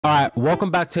All right,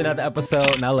 welcome back to another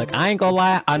episode. Now look, I ain't gonna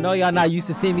lie, I know y'all not used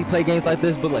to seeing me play games like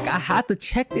this, but look, I had to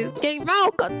check this game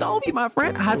out. Adobe, my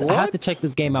friend, I had to check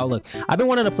this game out. Look, I've been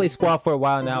wanting to play squad for a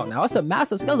while now. Now it's a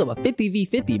massive scale of a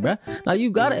 50v50, bruh. Now you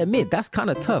gotta admit, that's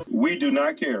kind of tough. We do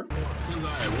not care.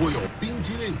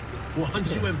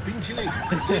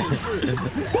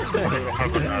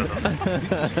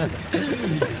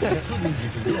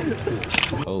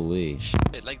 Holy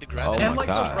shit. Like the gravity. Oh my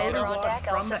god. The rotor blocks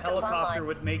from the helicopter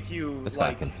would make you This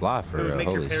guy can fly for real.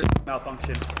 Holy shit.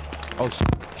 Malfunction. Oh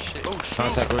shit. Oh shit.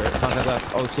 Contact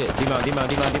left. Oh shit. Demount.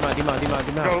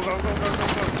 Go.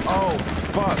 Oh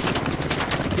fuck.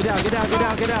 Get down.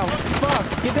 Fuck.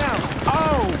 Get down.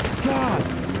 Oh god.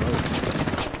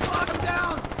 Fuck, I'm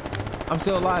down. I'm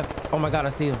still alive. Oh my god, I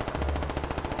see him.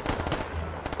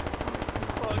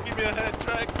 Oh, give me a head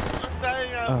track. I'm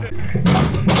dying out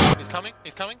here. He's coming.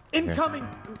 Incoming.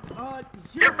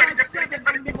 057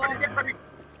 ending long.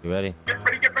 You ready? You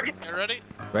ready?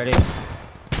 Ready?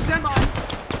 Semi.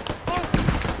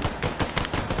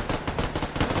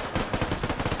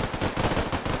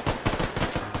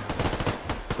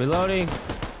 Reloading.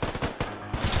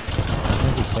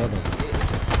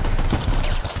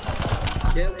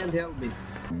 Kill and help me.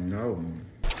 No.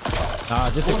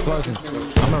 Just explosions.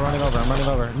 I'm running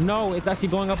over. No, it's actually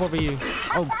blowing up over you.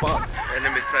 Oh fuck.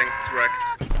 Enemy tank wrecked.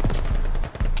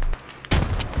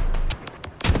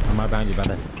 I'm right behind you,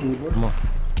 brother. Come on.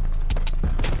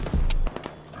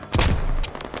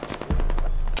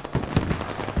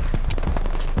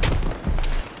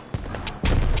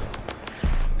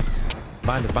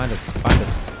 Find us.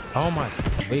 Oh my.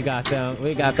 We got them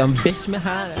bitch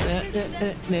behind.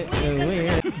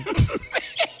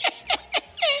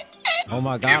 Oh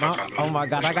my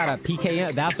god, I got a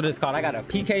PKM. That's what it's called. I got a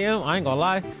PKM. I ain't gonna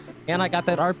lie. And I got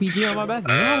that RPG on my back.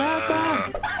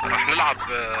 راح نلعب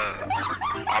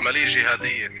عملية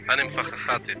جهادية. أنا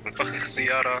مفخخ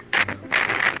سيارة.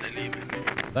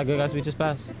 Is that good, guys? We just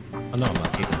passed. Oh no, I'm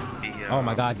not. Oh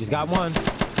my god, just got one.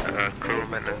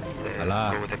 Crewman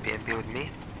Allah. go with the BNB with me.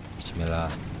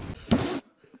 Bismillah.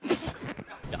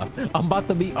 I'm about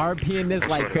to be RPing this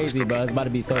like crazy, bro. It's about to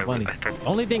be so funny.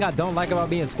 Only thing I don't like about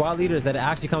being squad leader is that it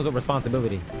actually comes with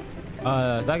responsibility.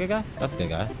 Is that a good guy? That's a good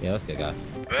guy. Yeah, that's a good guy.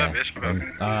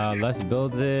 Okay. Let's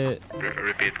build it.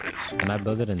 Repeat, please. Can I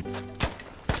build it in?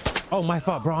 Oh, my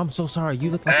fault, bro. I'm so sorry.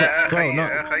 You look like a bro. No,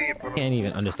 I can't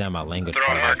even understand my language. Throw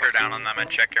a marker down on them and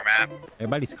check your map.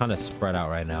 Everybody's kind of spread out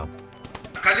right now.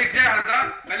 خليك جاهز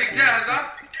ها خليك جاهز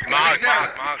ها معك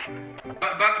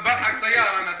بلحق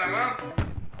سيارة أنا تمام.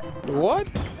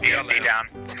 What? BLD down.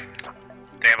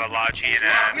 They have a Logi and a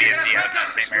BFD out in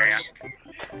the same area.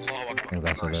 I think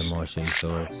that's what they're more shooting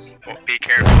swords. Well, be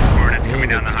careful, Hornets coming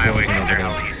down the highway because they're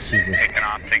always picking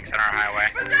off things on our highway.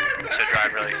 So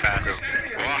drive really fast.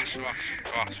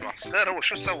 واش لا هو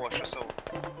شو سوى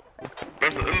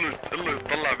بس قل له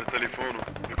يطلع بتليفونه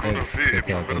يكونوا فيه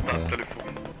برد على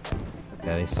التليفون.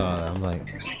 Yeah, they saw that. I'm like,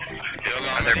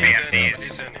 Other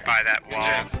BFDs by that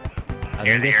wall. I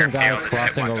think there's some guy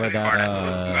crossing over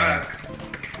that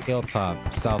hilltop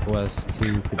southwest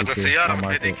 252. السيارة من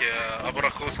هذيك أبو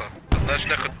رخوصة. بدناش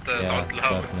ناخذ طاولة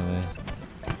الهواء.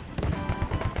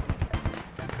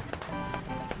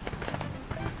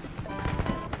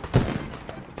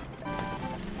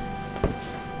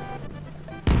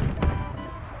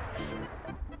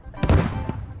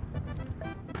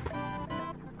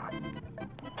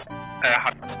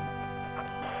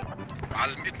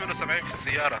 على 178 في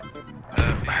السيارة.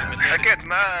 حكيت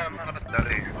ما رد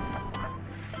عليه.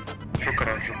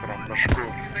 شكرا مشكور.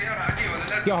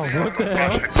 Yo, what the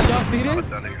hell? Y'all see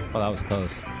this? Oh, that was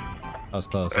close.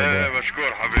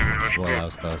 مشكور حبيبي مشكور. Boy, that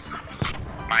was close.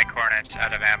 My Hornets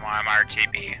out of ammo. I'm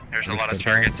RTB. There's a lot of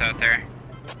targets out there.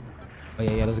 Oh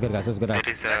yeah, those are good guys. There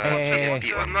is a BNB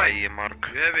on my mark.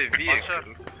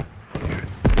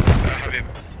 حبيبي.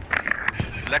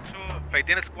 لك شو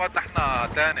فايتين سكواد نحنا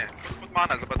تاني شو تفوت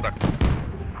معنا إذا بدك.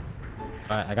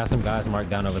 Alright, I got some guys marked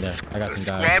down over there. I got some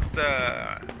guys.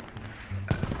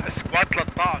 سكواد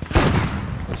 13.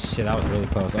 Oh shit, that was really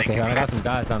close. Okay, I got some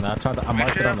guys down there. I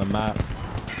marked it on the map.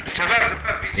 شباب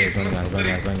Yeah, he's running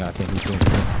guys. Yeah, he's doing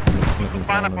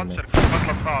معنا بانشر سكواد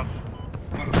 13.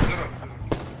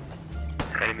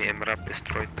 Enemy MRAP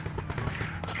destroyed.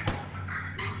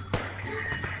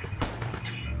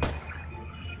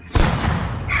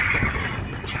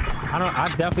 I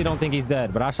definitely don't think he's dead,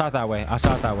 but I shot that way.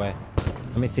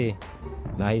 Let me see.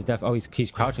 Nah, he's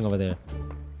he's crouching over there.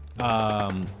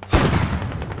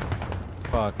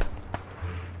 Fuck.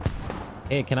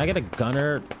 Hey, can I get a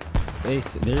gunner?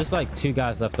 There's like 2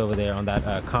 guys left over there on that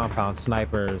compound.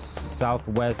 Snipers,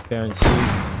 southwest bearing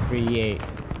 238.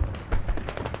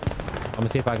 gonna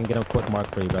see if I can get a quick mark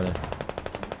for you, brother.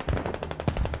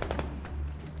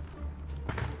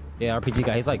 Yeah, RPG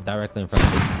guy. He's like directly in front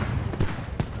of me.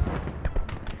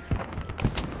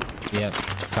 Yep,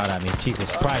 shot at me.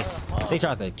 Jesus Christ. They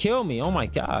tried to kill me. Oh my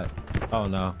god. Oh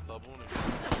no.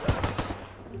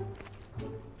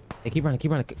 Hey, keep running,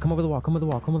 keep running. Come over the wall, come over the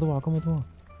wall, come over the wall, come over the wall.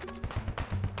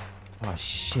 Oh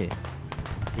shit.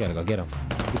 You gotta go get him.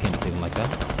 You can't just leave him like that.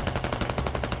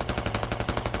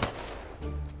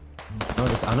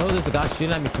 I know there's a guy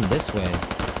shooting at me from this way.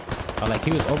 Oh, like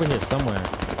he was over here somewhere.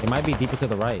 It might be deeper to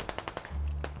the right.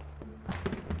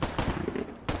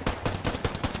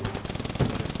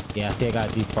 Yeah, I see I got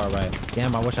a deep far right.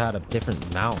 Damn, I wish I had a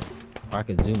different mount. Or I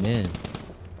could zoom in.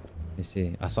 Let me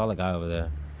see. I saw the guy over there.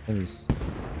 I think he's...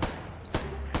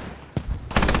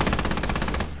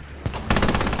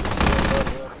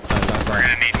 We're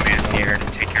gonna need men here to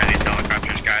take care of these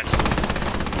helicopters, guys.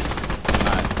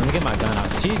 Alright, let me get my gun out.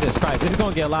 Jesus Christ, this is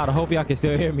gonna get loud. I hope y'all can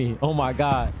still hear me. Oh my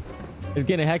god. It's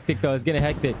getting hectic though. It's getting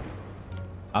hectic.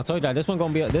 I told you that this one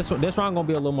gonna be this round gonna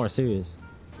be a little more serious.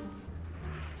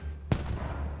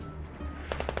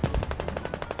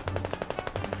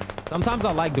 Sometimes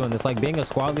I like doing this, like being a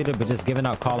squad leader, but just giving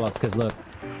out call outs. Because look,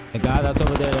 the guy that's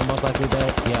over there, they're most likely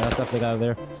dead. Yeah, that's definitely the guy over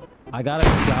there. I got a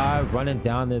guy running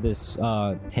down to this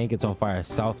tank. It's on fire,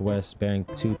 southwest, bearing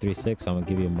 236. I'm gonna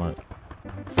give you a mark.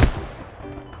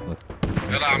 Look.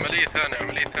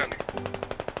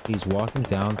 He's walking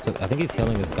down to. I think he's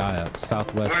healing this guy up.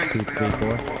 Southwest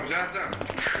 234.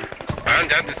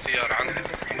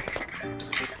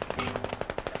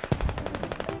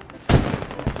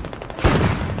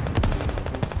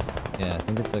 Yeah, I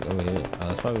think it's like over here. Oh,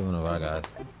 that's probably one of our guys.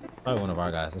 Probably one of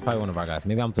our guys. It's probably one of our guys.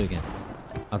 Maybe I'm tweaking.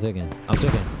 I'm tweaking.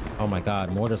 Oh my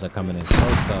god, mortars are coming in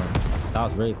close though. That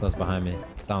was really close behind me.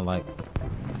 Sound like.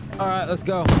 All right, let's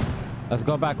go. Let's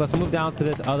go back. Let's move down to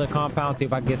this other compound. See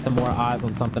if I can get some more eyes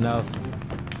on something else.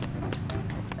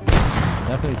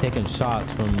 Definitely taking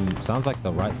shots from. Sounds like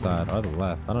the right side or the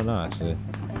left. I don't know actually.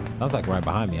 Sounds like right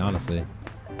behind me, honestly.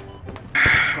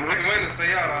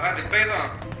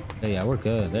 Yeah, we're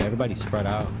good. Everybody's spread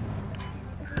out.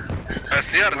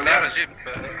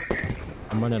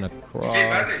 I'm running across.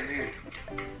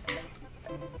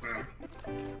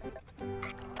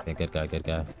 Okay, good guy, good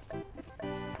guy.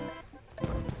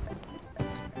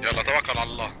 يلا توكل على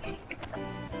الله.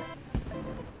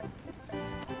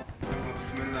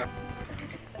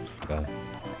 Okay.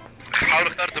 حاول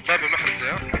اختار دبابة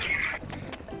محرزة.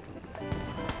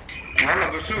 والله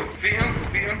بشوف في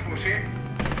انفو شيء.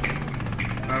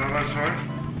 لا شوي.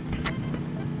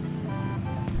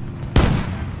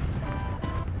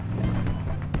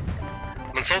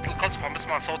 من صوت القصف عم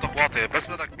بسمع صوتك واطي، بس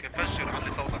بدك فجر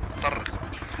علي صوتك صرخ.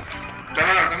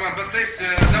 تمام بس ايش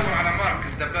دور على مارك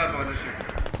الدبابة ولا شيء.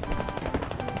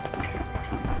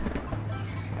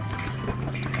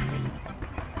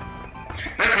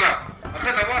 اسمع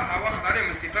اخذها واسعة واخذ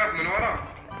عليهم التفاف من ورا.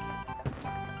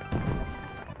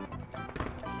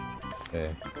 Okay.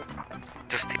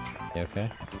 Just You okay?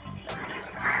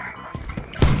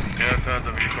 Yeah, Dad,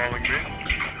 are you calling me?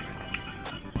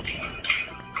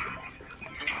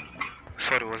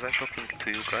 sorry, was I talking to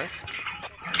you guys?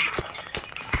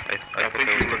 I think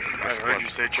I heard you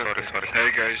say sorry.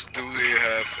 Hey guys, do we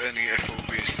have any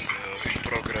FOBs in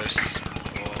progress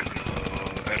on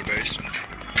airbase?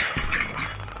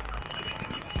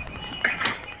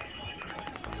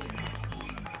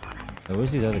 So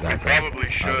where's these other guys? Probably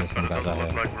should, there's some but it guys out doesn't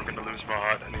look here. like we're gonna lose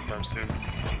Mahat anytime soon.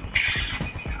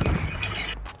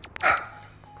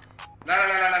 لا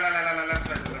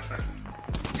تفجر.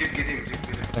 جيب قديم.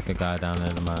 Like a guy down there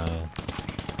to my.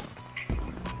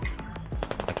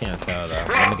 I can't tell though.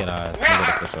 Let me get eyes. Let me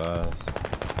get official eyes.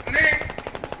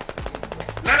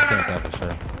 I can't tell for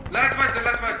sure. لا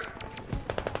تفجر.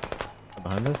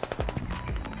 Behind us?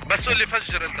 بس قول لي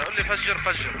فجر انت، قول لي فجر.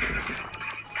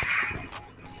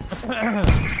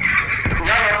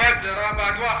 يلا فجر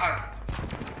بعد واحد.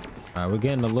 Alright, we're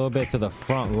getting a little bit to the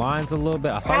front lines a little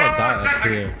bit. I saw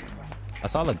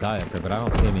the guy up here. But I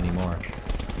don't see him anymore.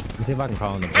 Let me see if I can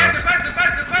crawl in the bush.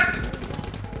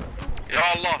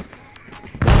 يا الله.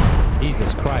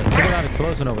 Jesus Christ. Look at that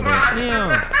explosion over there. Damn.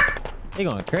 They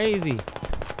going crazy.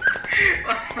 If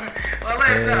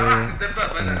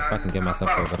I can get myself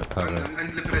over the cover.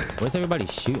 Where's everybody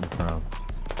shooting from?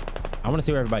 I want to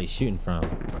see where everybody's shooting from.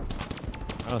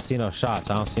 I don't see no shots.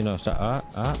 Oh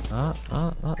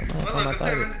my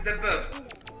God.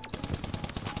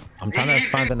 I'm trying to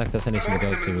find the next destination to go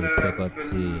to really quick. Let's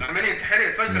see.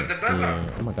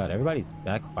 Oh my God, everybody's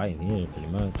back fighting here pretty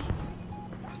much.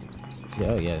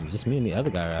 Yeah, oh yeah, just me and the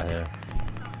other guy right here.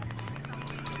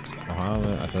 Oh,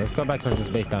 Okay, let's go back towards this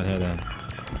base down here then.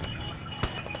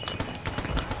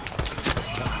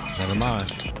 Never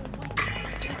mind.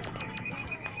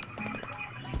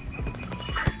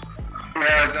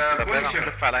 دبابة عم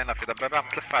تلف علينا في دبابة عم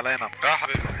تلف علينا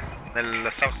من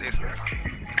الساوث ايست.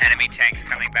 Enemy tanks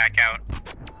coming back out.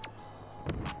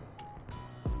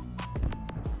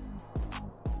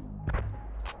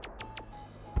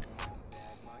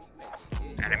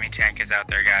 Enemy tank is out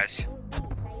there, guys.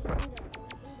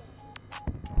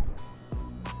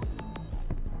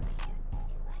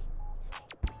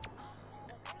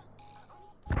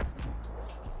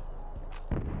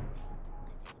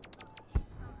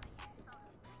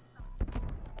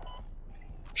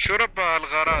 شو ربع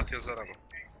الغارات يا زلمه؟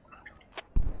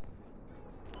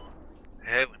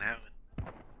 هاون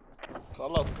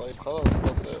خلاص طيب خلاص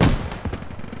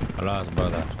خلاص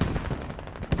brother.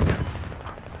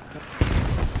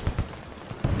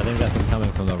 I think that's him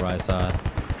coming from the right side,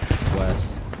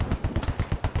 west.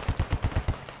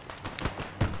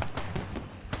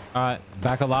 Alright,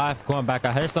 back alive, going back.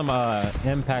 I heard some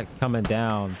impact coming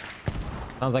down.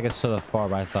 Sounds like it's to the far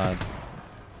right side.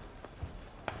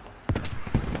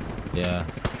 Yeah,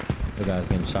 the guy's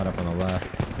getting shot up on the left.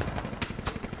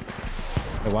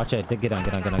 Hey, watch it. Get down.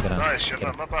 نايس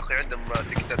شباب ما باقي عندهم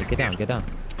تكتات كتير. Get down.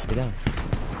 What are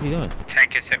you doing?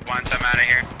 Tank is hit once. I'm out of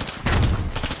here.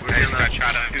 We're I just got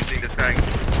shot at. shooting the tank.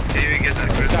 Can you get that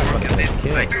This grid guy's mark about to and get then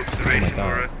killed. like Oh observation my for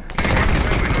God. it?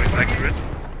 So we know it's accurate.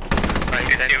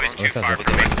 It was too far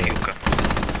for me.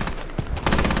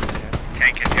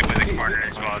 Tank is hit with a corner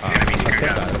as well. It's gonna be screwed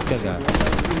up. That's good guy.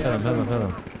 Hit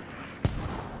him.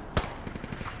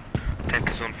 Tank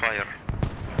is on fire.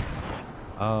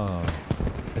 Oh,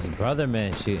 his brother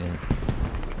man shooting.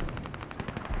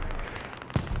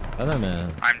 Other man.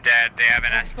 I'm dead. They have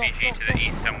an SPG to the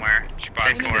east somewhere.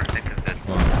 Squad 4. Tank is dead.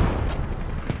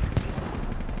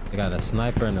 They got a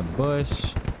sniper in the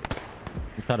bush.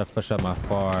 I'm trying to push up my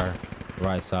far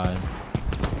right side.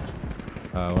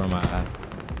 Where am I at?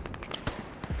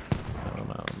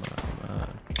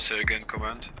 Say again,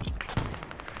 command.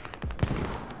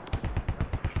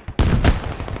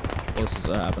 This is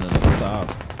what happening at the top.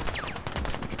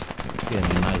 Get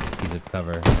a nice piece of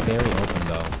cover. Very open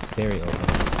though. Very open.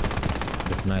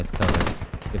 With nice cover.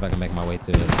 See if I can make my way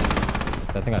to it.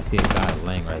 I think I see a guy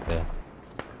laying right there.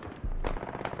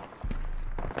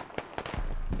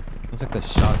 Looks like the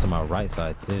shots on my right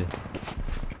side too.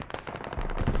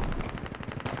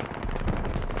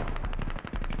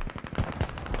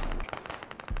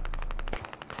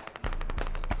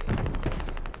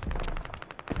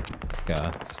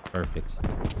 God, it's perfect.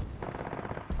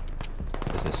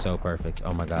 This is so perfect.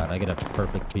 Oh my god, I get a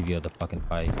perfect preview of the fucking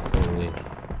fight. Holy.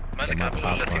 مالك عم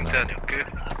نقول تيم ثاني اوكي؟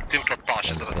 تيم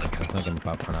 13 اذا بدك. Let's not get my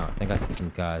popcorn out. I think I see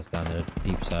some guys down there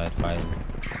deep side fighting.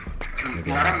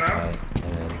 Maybe I don't know. fight.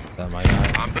 And then is that my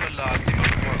guy? عم بقول على التيم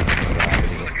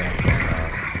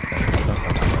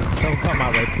Don't come my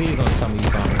way. Please don't tell me you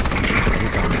saw me. You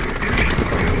saw me.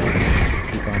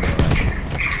 You saw me, right?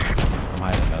 I'm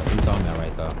hiding though. You saw me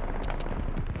right though.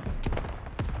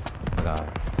 Oh my god.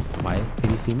 Mike,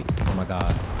 did he see me? Oh my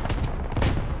god.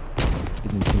 He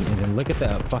didn't see me. And then look at the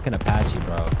fucking Apache,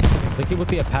 bro. Look at what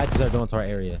the Apaches are doing to our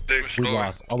area. We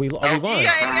lost. Are we won?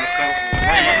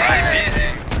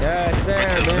 Yes, sir. Man,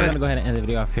 I'm gonna go ahead and end the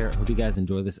video off here. Hope you guys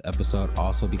enjoyed this episode.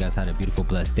 Also, hope you guys had a beautiful,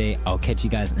 blessed day. I'll catch you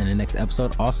guys in the next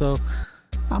episode. Also,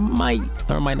 I might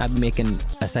or might not be making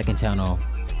a second channel,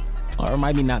 or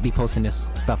might not be posting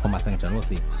this stuff on my second channel. We'll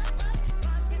see.